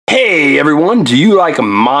Hey everyone, do you like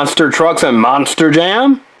monster trucks and Monster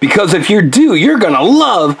Jam? Because if you do, you're gonna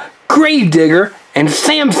love Grave Digger and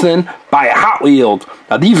Samson by Hot Wheels.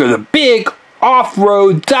 Now these are the big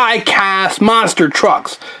off-road die-cast monster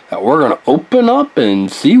trucks that we're gonna open up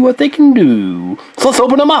and see what they can do. So let's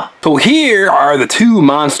open them up. So here are the two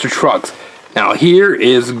monster trucks. Now here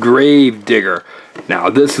is Grave Digger. Now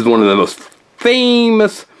this is one of the most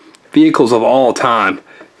famous vehicles of all time.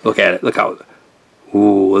 Look at it, look how,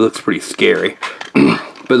 ooh, it looks pretty scary.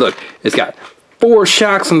 But look, it's got 4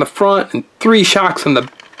 shocks in the front and 3 shocks in the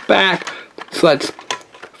back. So that's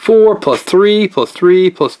 4 plus 3 plus 3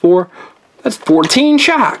 plus 4. That's 14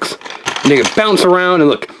 shocks. And they can bounce around, and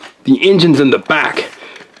look, the engine's in the back.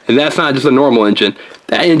 And that's not just a normal engine.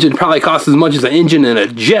 That engine probably costs as much as an engine in a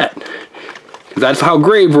jet. Because that's how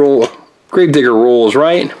Grave Digger rolls,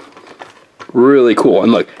 right? Really cool.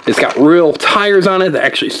 And look, it's got real tires on it that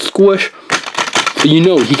actually squish. So you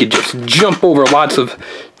know he could just jump over lots of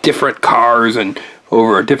different cars and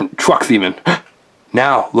over different trucks even.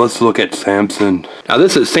 Now, let's look at Samson. Now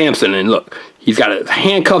this is Samson, and look, he's got his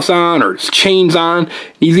handcuffs on or his chains on.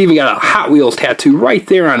 He's even got a Hot Wheels tattoo right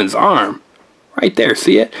there on his arm. Right there,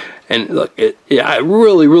 see it? And look, I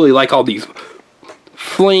really, really like all these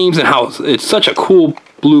flames and how it's such a cool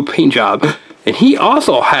blue paint job. And he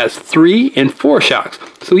also has 3 and 4 shocks.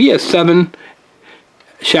 So he has 7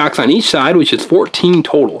 shocks on each side, which is 14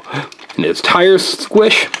 total. And his tires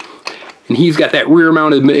squish. And he's got that rear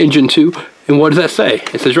mounted engine too. And what does that say?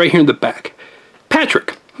 It says right here in the back,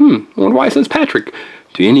 Patrick. I wonder why it says Patrick.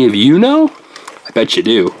 Do any of you know? I bet you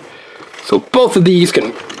do. So both of these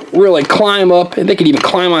can really climb up, and they can even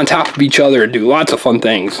climb on top of each other and do lots of fun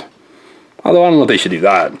things. Although I don't know if they should do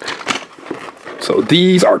that. So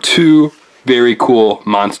these are 2 very cool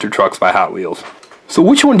monster trucks by Hot Wheels. So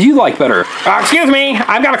which one do you like better? Excuse me,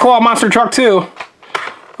 I've got a cool monster truck too.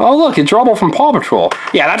 Oh look, it's Rubble from Paw Patrol.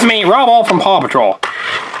 Yeah, that's me, Rubble from Paw Patrol.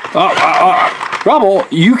 Rubble,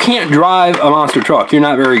 you can't drive a monster truck. You're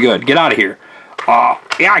not very good. Get out of here.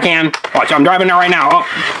 Yeah, I can. Watch, I'm driving there right now.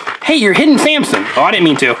 Oh. Hey, you're hitting Samson. Oh, I didn't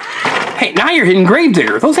mean to. Hey, now you're hitting Grave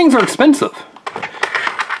Digger. Those things are expensive.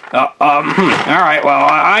 Alright, well,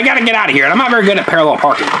 I gotta get out of here. I'm not very good at parallel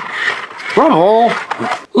parking. Rubble.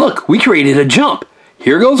 Look, we created a jump.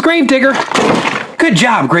 Here goes Grave Digger. Good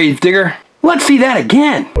job, Grave Digger. Let's see that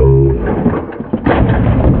again.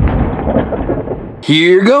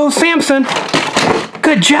 Here goes Samson.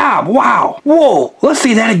 Good job. Wow. Whoa. Let's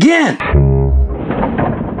see that again.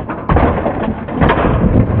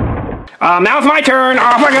 Now it's my turn.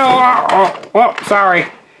 Off I go. Oh, sorry.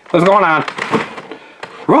 What's going on?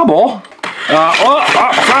 Rubble?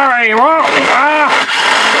 Sorry.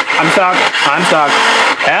 I'm stuck.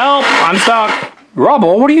 Help. I'm stuck.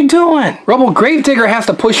 Rubble, what are you doing? Rubble, Grave Digger has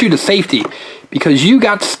to push you to safety because you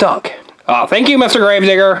got stuck. Thank you, Mr. Grave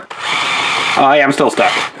Digger. Yeah, I'm still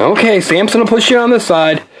stuck. Okay, Samson will push you on this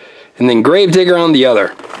side, and then Grave Digger on the other.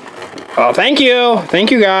 Thank you.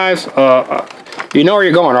 Thank you, guys. You know where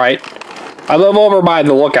you're going, right? I live over by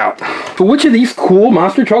the lookout. But which of these cool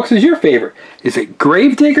monster trucks is your favorite? Is it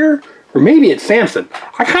Grave Digger, or maybe it's Samson?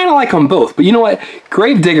 I kind of like them both, but you know what?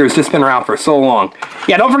 Grave Digger's just been around for so long.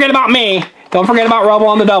 Yeah, don't forget about me. Don't forget about Rubble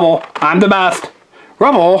on the double. I'm the best.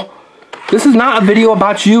 Rubble, this is not a video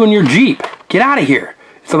about you and your Jeep. Get out of here.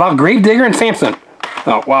 It's about Grave Digger and Samson.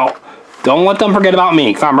 Oh, well, don't let them forget about me,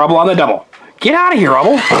 because I'm Rubble on the double. Get out of here,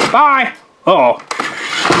 Rubble. Bye. Uh-oh.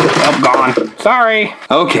 Oh, gone. Sorry.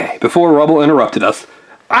 Okay, before Rubble interrupted us,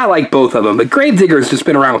 I like both of them, but Grave Digger has just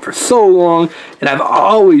been around for so long, and I've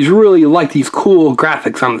always really liked these cool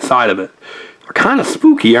graphics on the side of it. They're kind of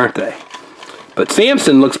spooky, aren't they? But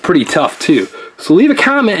Samson looks pretty tough too. So leave a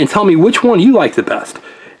comment and tell me which one you like the best.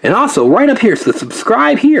 And also, right up here, so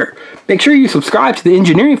subscribe here. Make sure you subscribe to the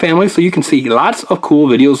Engineering Family so you can see lots of cool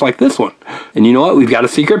videos like this one. And you know what? We've got a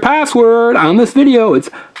secret password on this video. It's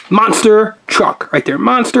Monster Truck. Right there,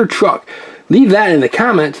 Monster Truck. Leave that in the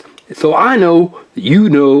comments so I know that you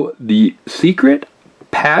know the secret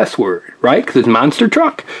password, right? Because it's Monster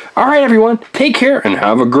Truck. All right, everyone. Take care and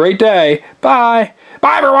have a great day. Bye.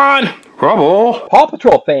 Bye, everyone. Rubble. Paw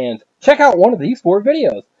Patrol fans, check out one of these 4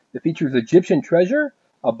 videos. It features Egyptian treasure,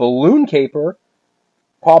 a balloon caper,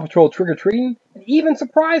 Paw Patrol trick-or-treating, and even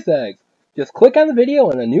surprise eggs. Just click on the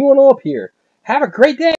video and a new one will appear. Have a great day!